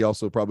tackles, but he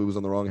also probably was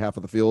on the wrong half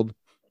of the field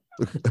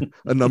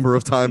a number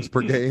of times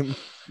per game.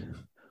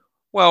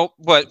 Well,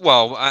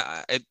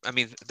 I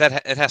mean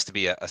that it has to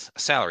be a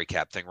salary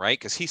cap thing, right?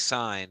 Because he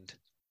signed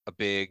a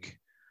big,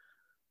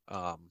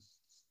 I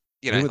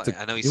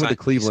know he went to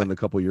Cleveland a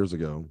couple years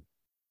ago,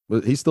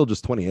 but he's still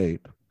just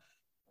 28.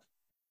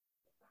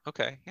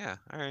 Okay, yeah,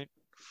 all right.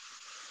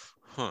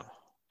 Huh.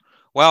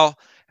 Well,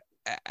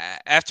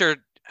 after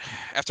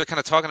kind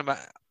of talking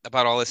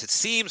about all this, it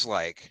seems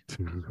like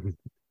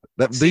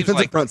that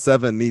defensive front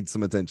seven needs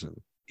some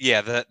attention.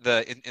 Yeah,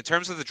 in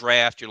terms of the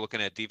draft, you're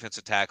looking at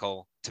defensive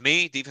tackle. To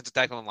me, defensive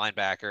tackle and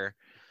linebacker,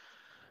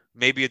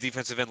 maybe a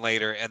defensive end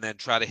later, and then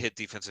try to hit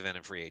defensive end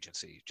in free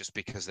agency. Just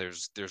because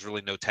there's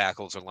really no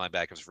tackles or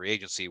linebackers free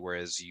agency,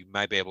 whereas you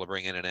might be able to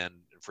bring in an end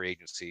in free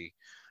agency,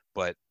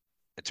 but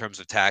in terms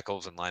of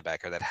tackles and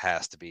linebacker, that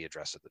has to be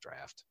addressed at the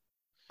draft.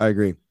 I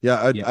agree.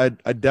 Yeah,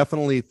 I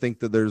definitely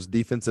think that there's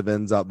defensive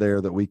ends out there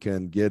that we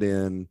can get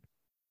in,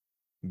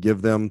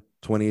 give them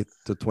 20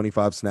 to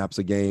 25 snaps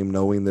a game,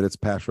 knowing that it's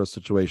pass rush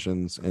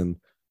situations and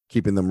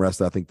keeping them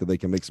rested. I think that they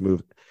can make some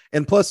moves.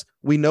 And plus,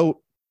 we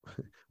know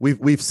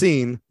we've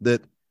seen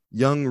that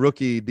young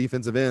rookie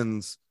defensive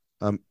ends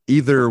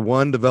either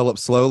one develop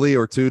slowly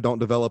or two don't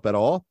develop at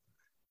all.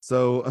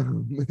 So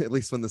at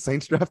least when the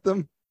Saints draft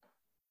them.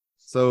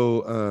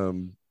 So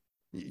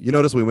you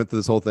notice we went through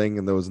this whole thing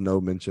and there was no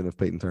mention of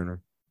Peyton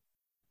Turner.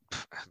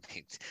 I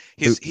mean,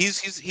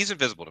 he's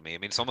invisible to me. I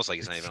mean, it's almost like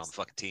he's not even on the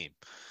fucking team.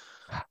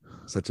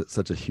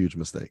 Such a huge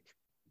mistake.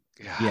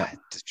 Yeah,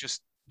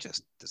 just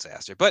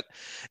disaster. But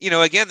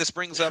again, this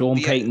brings up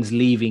Sean Payton's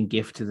leaving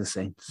gift to the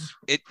Saints.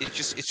 It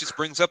just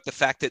brings up the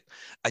fact that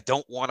I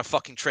don't want to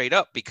fucking trade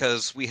up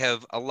because we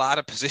have a lot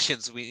of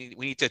positions we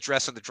need to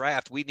address in the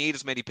draft. We need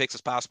as many picks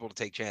as possible to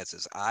take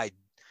chances.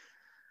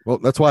 Well,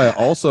 that's why I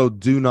also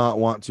do not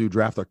want to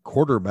draft a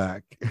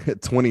quarterback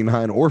at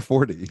 29 or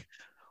 40.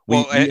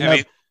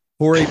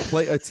 For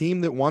a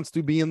team that wants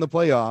to be in the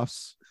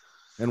playoffs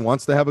and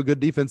wants to have a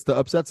good defense to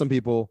upset some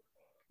people,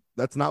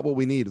 that's not what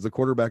we need as a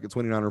quarterback at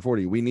 29 or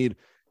 40. We need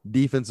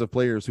defensive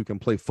players who can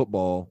play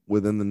football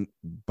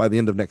by the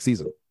end of next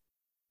season.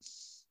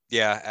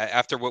 Yeah,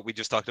 after what we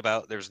just talked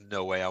about, there's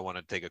no way I want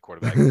to take a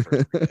quarterback in the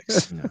first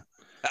picks. No.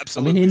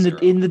 Absolutely. I mean,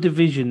 in the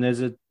division,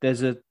 there's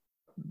a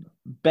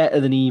better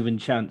than even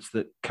chance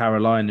that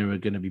Carolina are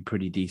going to be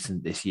pretty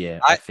decent this year.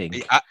 I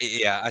think.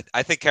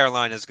 I think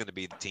Carolina is going to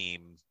be the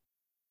team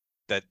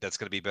that's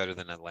going to be better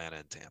than Atlanta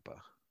and Tampa.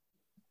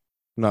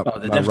 Not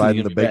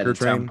riding the Baker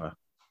train.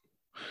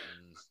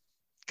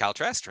 Kyle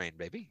Trask train,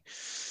 baby.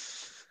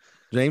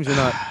 James,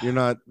 you're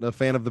not a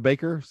fan of the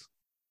Bakers?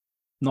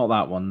 Not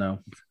that one, no.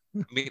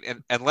 I mean,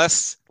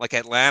 unless like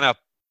Atlanta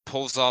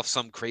pulls off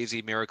some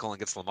crazy miracle and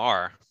gets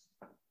Lamar.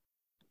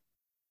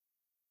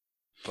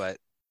 But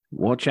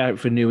watch out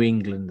for New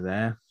England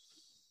there.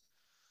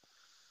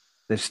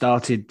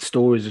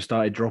 Stories have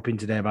started dropping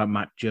today about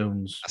Mac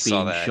Jones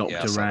being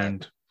shopped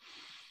around.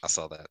 I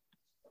saw that.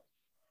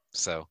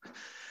 So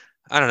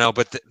I don't know,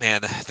 but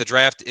the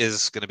draft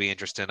is going to be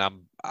interesting.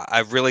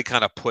 I've really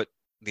kind of put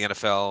the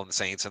NFL and the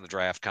Saints and the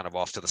draft kind of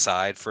off to the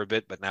side for a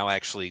bit, but now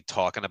actually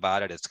talking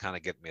about it, it's kind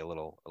of getting me a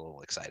little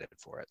excited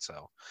for it.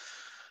 So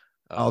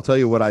I'll tell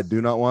you what I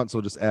do not want.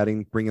 So just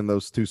bringing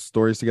those two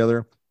stories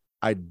together.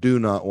 I do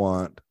not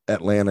want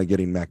Atlanta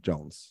getting Mac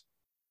Jones.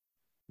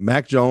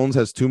 Mac Jones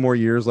has 2 more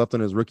years left on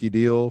his rookie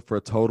deal for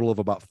a total of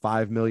about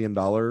 $5 million.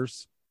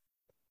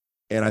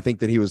 And I think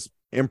that he was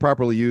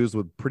improperly used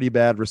with pretty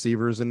bad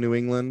receivers in New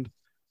England.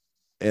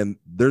 And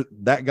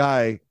that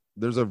guy,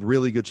 there's a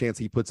really good chance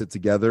he puts it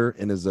together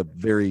and is a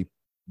very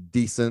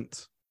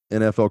decent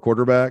NFL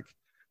quarterback.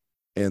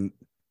 And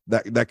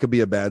that could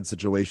be a bad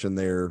situation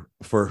there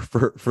for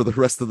the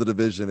rest of the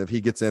division if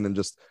he gets in and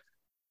just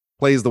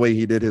plays the way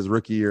he did his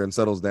rookie year and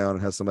settles down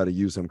and has somebody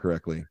use him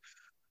correctly.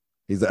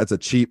 That's a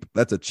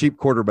cheap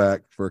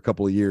quarterback for a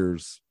couple of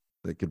years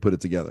that could put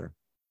it together.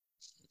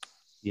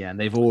 Yeah, and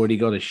they've already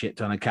got a shit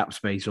ton of cap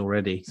space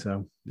already.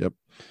 So yep.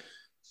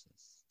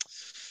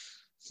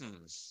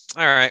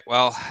 All right.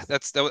 Well, I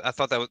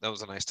thought that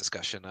was a nice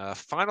discussion.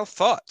 Final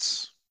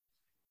thoughts.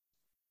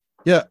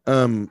 Yeah.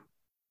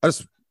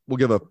 We'll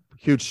give a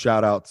huge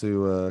shout out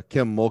to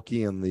Kim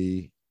Mulkey and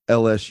the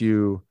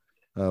LSU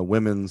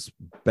women's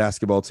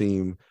basketball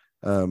team.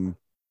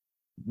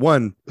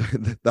 Won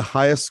the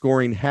highest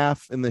scoring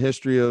half in the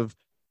history of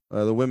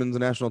the women's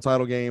national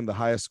title game, the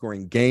highest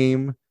scoring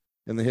game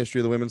in the history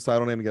of the women's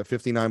title game. We got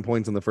 59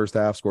 points in the first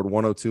half, scored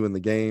 102 in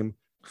the game.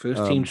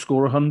 First team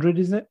score 100,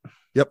 isn't it?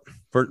 Yep.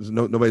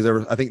 Nobody's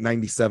ever, I think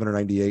 97 or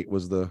 98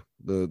 was the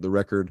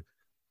record.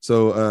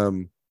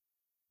 So,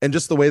 and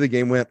just the way the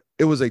game went,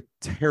 it was a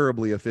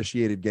terribly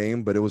officiated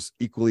game, but it was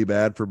equally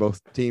bad for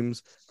both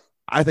teams.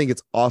 I think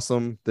it's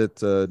awesome that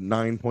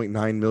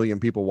 9.9 million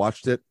people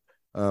watched it.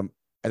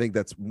 I think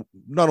that's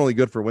not only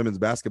good for women's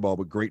basketball,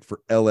 but great for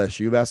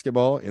LSU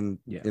basketball in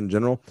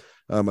general.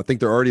 I think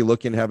they're already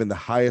having the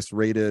highest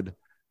rated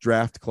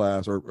draft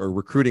class or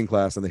recruiting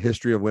class in the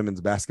history of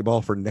women's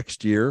basketball for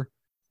next year.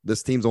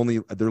 This team's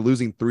they're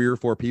losing 3 or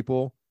 4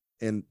 people,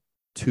 and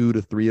 2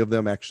 to 3 of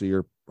them actually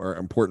are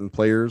important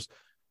players.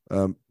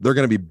 They're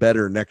going to be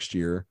better next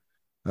year.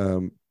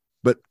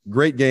 But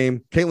great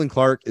game. Caitlin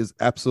Clark is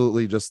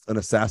absolutely just an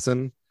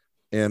assassin.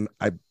 And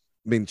I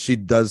mean, she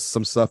does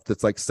some stuff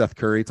that's like Seth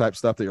Curry type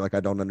stuff that you're like, I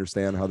don't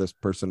understand how this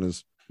person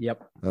is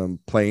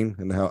playing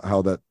and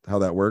how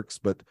that works.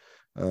 But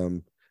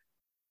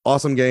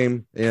awesome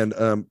game. And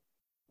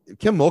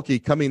Kim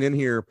Mulkey coming in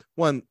here,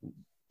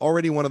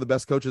 already one of the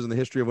best coaches in the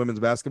history of women's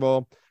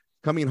basketball,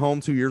 coming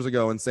home 2 years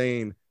ago and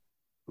saying,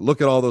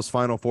 look at all those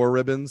Final Four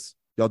ribbons.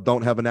 Y'all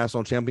don't have a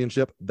national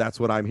championship. That's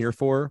what I'm here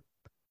for.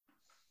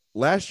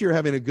 Last year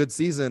having a good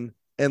season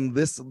and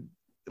this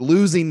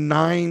losing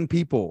 9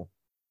 people.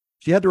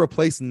 She had to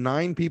replace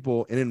 9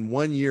 people, and in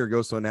 1 year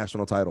goes to a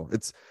national title.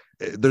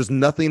 There's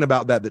nothing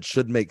about that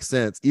should make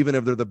sense. Even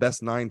if they're the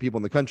best 9 people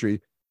in the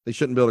country, they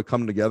shouldn't be able to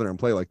come together and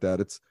play like that.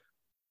 It's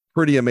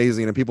pretty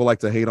amazing, and people like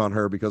to hate on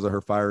her because of her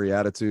fiery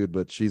attitude,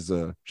 but she's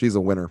a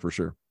winner for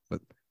sure.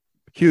 But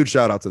huge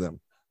shout out to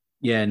them.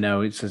 Yeah, no,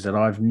 it says that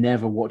I've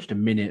never watched a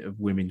minute of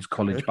women's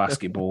college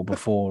basketball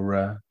before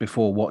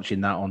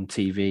watching that on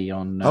TV.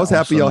 I was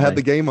happy y'all had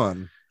the game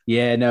on.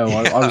 Yeah, no,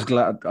 I was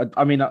glad.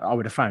 I mean, I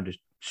would have found a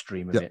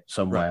stream of it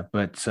somewhere,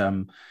 right.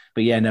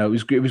 but yeah, no,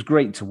 it was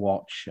great to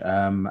watch.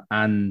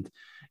 And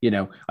you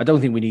know, I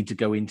don't think we need to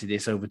go into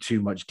this over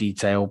too much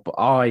detail, but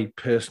I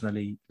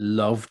personally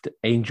loved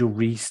Angel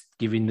Reese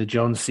giving the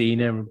John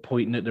Cena and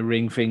pointing at the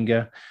ring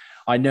finger.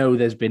 I know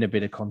there's been a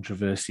bit of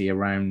controversy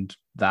around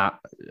that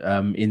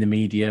in the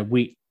media.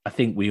 I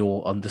think we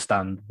all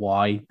understand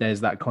why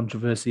there's that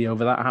controversy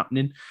over that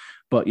happening.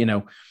 But, you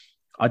know,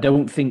 I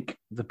don't think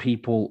the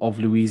people of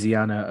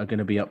Louisiana are going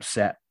to be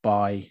upset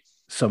by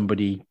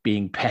somebody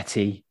being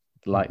petty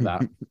like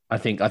that. I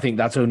think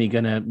that's only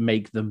going to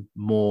make them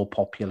more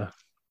popular.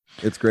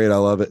 It's great. I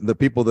love it. The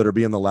people that are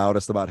being the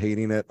loudest about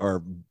hating it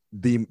are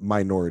the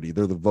minority.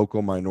 They're the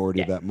vocal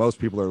minority that most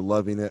people are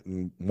loving it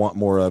and want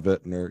more of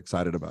it, and they're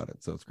excited about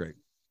it. So it's great.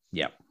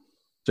 Yeah.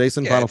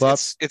 Jason, final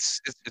thoughts? It's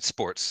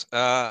sports.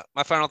 My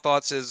final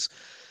thoughts is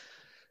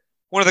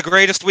one of the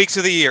greatest weeks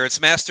of the year.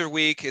 It's Master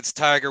Week. It's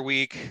Tiger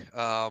Week.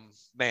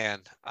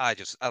 Man, I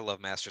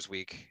love Masters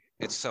Week.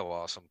 It's so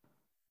awesome.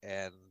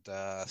 And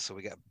so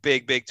we got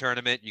big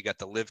tournament. You got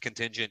the live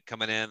contingent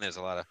coming in. There's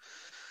a lot of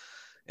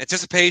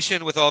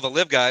anticipation with all the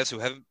live guys who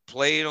haven't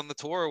played on the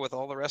tour with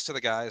all the rest of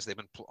the guys. They've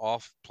been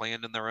off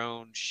playing in their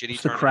own shitty.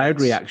 What's the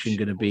crowd reaction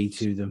going to be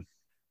to them?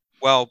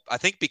 Well, I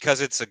think because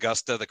it's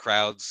Augusta, the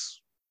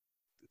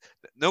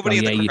nobody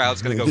in the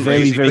crowd's going to go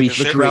very, crazy. very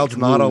the crowd's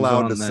not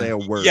allowed to say a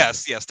word.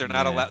 Yes, they're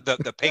not allowed.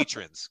 The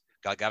patrons,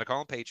 got to call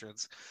them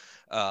patrons.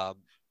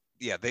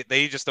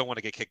 They just don't want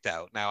to get kicked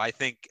out. Now, I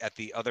think at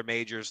the other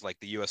majors like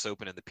the U.S.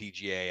 Open and the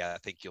PGA, I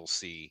think you'll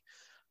see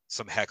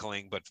some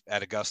heckling, but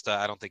at Augusta,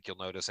 I don't think you'll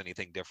notice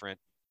anything different.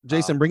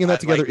 Jason, bringing that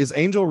together, is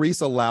Angel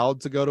Reese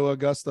allowed to go to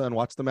Augusta and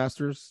watch the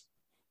Masters?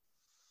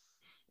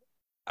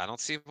 I don't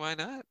see why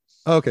not.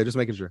 Oh, okay, just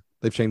making sure.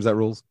 They've changed that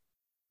rules.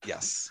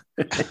 Yes.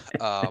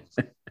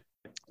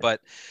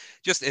 But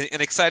just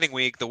an exciting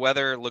week. The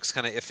weather looks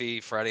kind of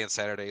iffy Friday and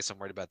Saturday, so I'm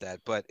worried about that.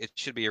 But it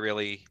should be a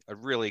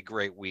really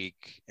great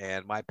week.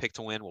 And my pick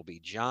to win will be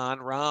Jon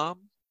Rahm.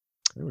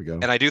 There we go.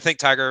 And I do think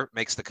Tiger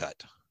makes the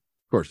cut.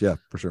 course, yeah,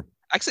 for sure.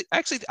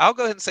 Actually, I'll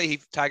go ahead and say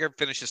Tiger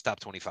finishes top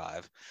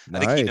 25.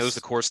 Nice. I think he knows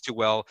the course too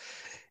well.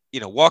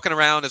 Walking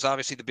around is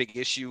obviously the big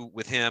issue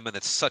with him, and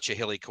it's such a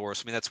hilly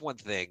course. I mean, that's one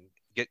thing.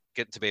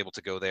 Getting to be able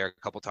to go there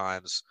a couple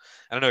times.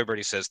 I know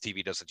everybody says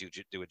TV doesn't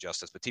do it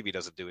justice, but TV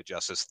doesn't do it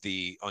justice.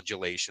 The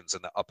undulations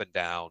and the up and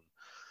down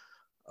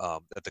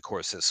that the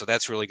course is. So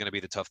that's really going to be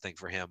the tough thing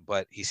for him.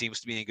 But he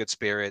seems to be in good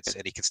spirits,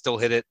 and he can still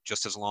hit it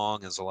just as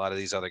long as a lot of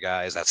these other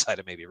guys outside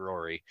of maybe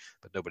Rory.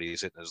 But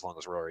nobody's hitting as long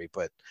as Rory.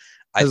 But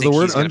has the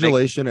word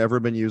undulation ever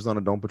been used on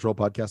a Dome Patrol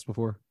podcast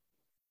before?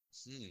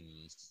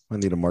 I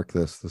need to mark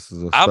this. This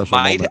is a special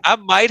moment. I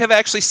might have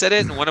actually said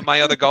it in one of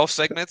my other golf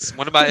segments.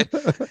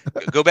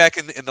 Go back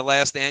in the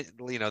last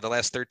the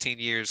last 13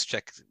 years.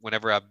 Check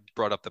whenever I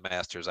brought up the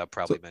Masters, I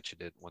probably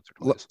mentioned it once or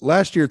twice.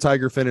 Last year,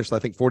 Tiger finished I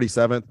think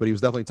 47th, but he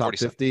was definitely top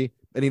 50,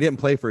 and he didn't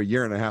play for a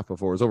year and a half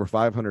before. It was over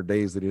 500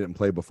 days that he didn't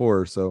play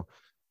before. So,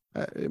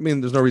 I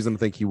mean, there's no reason to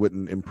think he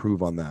wouldn't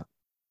improve on that.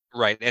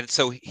 Right, and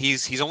so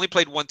he's only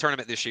played one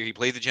tournament this year. He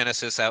played the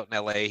Genesis out in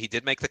LA. He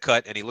did make the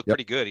cut, and he looked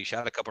pretty good. He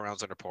shot a couple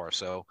rounds under par.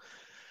 So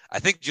I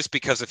think just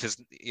because of his,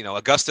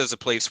 Augusta is a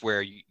place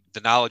where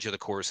the knowledge of the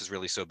course is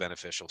really so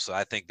beneficial. So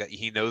I think that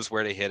he knows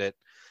where to hit it.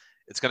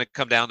 It's going to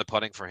come down to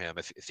putting for him.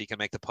 If he can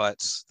make the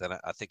putts, then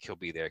I think he'll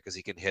be there because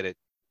he can hit it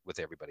with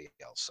everybody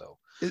else. So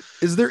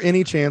is there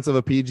any chance of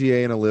a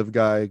PGA and a live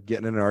guy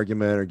getting in an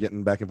argument or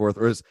getting back and forth,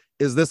 or is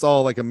this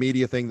all like a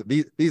media thing that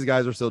these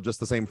guys are still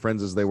just the same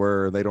friends as they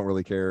were, they don't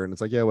really care, and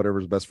it's like, yeah,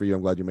 whatever's best for you,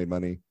 I'm glad you made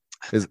money?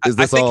 Is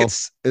this all,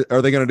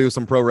 are they going to do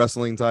some pro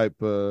wrestling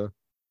type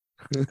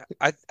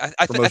I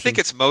think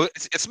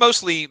it's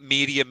mostly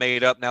media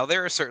made up. Now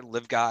there are certain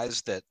live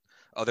guys that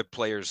other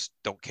players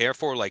don't care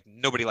for, like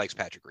nobody likes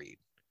Patrick Reed.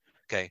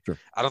 Okay. Sure.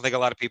 I don't think a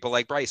lot of people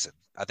like Bryson.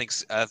 I think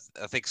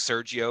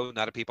Sergio,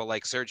 not a people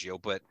like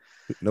Sergio, but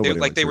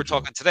they were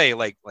talking today,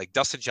 like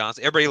Dustin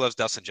Johnson. Everybody loves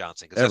Dustin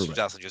Johnson because Dustin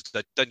Johnson just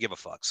doesn't give a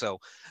fuck. So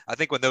I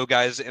think when those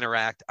guys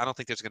interact, I don't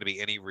think there's going to be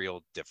any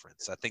real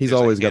difference. I think he's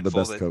always got the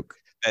best Coke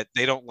that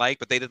they don't like,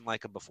 but they didn't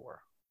like him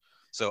before.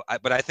 So,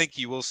 but I think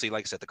you will see,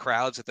 like I said, the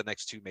crowds at the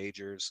next two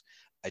majors.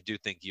 I do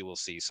think you will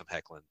see some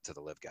heckling to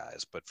the live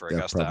guys, but for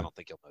Augusta, probably. I don't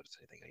think you'll notice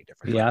anything any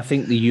different. Yeah, I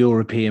think the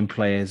European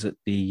players at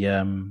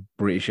the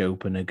British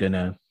Open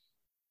are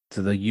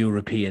the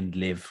European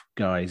live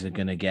guys are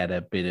gonna get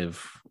a bit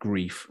of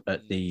grief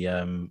at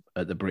the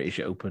British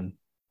Open.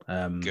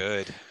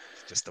 Good,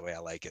 just the way I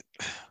like it.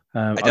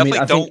 I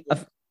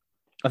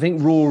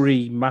think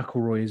Rory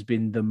McIlroy has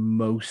been the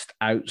most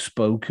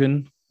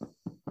outspoken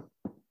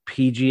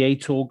PGA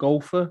Tour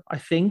golfer, I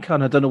think,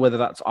 and I don't know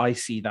whether I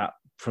see that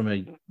from a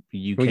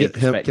UK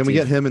perspective. Can we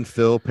get him and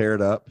Phil paired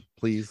up,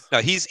 please? No,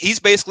 he's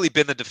basically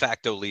been the de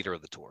facto leader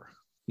of the tour.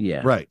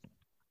 Yeah, right.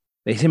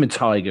 It's him and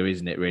Tiger,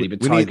 isn't it? Really,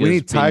 but we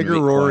need Tiger,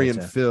 Rory,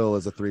 and Phil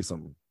as a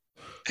threesome.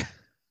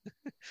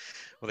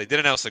 Well, they did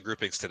announce the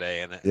groupings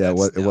today, and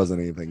it wasn't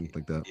anything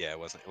like that. Yeah, it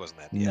wasn't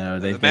that. No,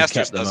 they've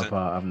kept them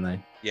apart, haven't they?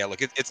 Yeah,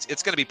 look,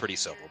 it's going to be pretty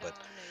civil, but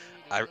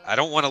I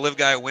don't want a live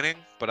guy winning,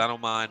 but I don't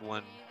mind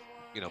one.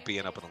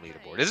 Being up on the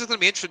leaderboard. This is going to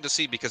be interesting to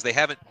see because they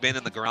haven't been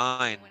in the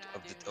grind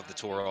of the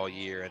tour all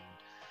year, and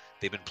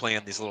they've been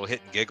playing these little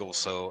hit and giggles.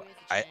 So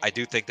I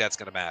do think that's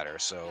going to matter.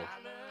 So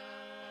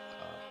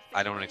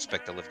I don't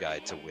expect the live guy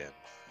to win.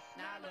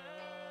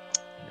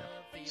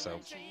 Yeah. So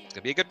it's going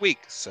to be a good week.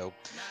 So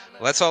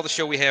that's all the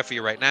show we have for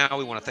you right now.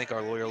 We want to thank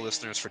our loyal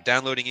listeners for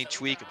downloading each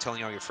week and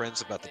telling all your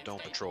friends about the Dome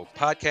Patrol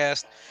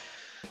podcast.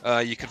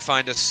 You can follow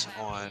us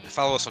on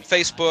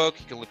Facebook.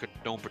 You can look at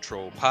Dome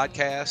Patrol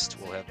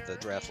Podcast. We'll have the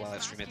draft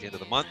live stream at the end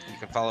of the month. You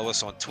can follow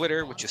us on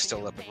Twitter, which is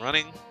still up and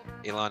running.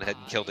 Elon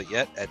hadn't killed it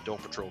yet at Dome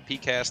Patrol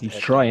PCast. He's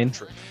trying.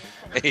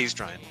 He's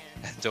trying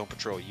at Dome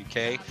Patrol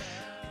UK.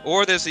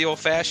 Or there's the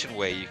old-fashioned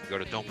way. You can go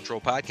to Dome Patrol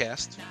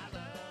Podcast.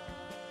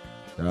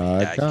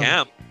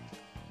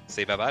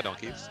 Say bye-bye,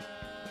 donkeys.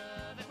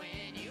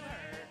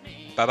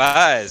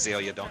 Bye-bye,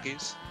 Azalea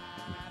donkeys.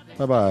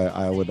 Bye-bye,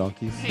 Iowa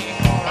donkeys.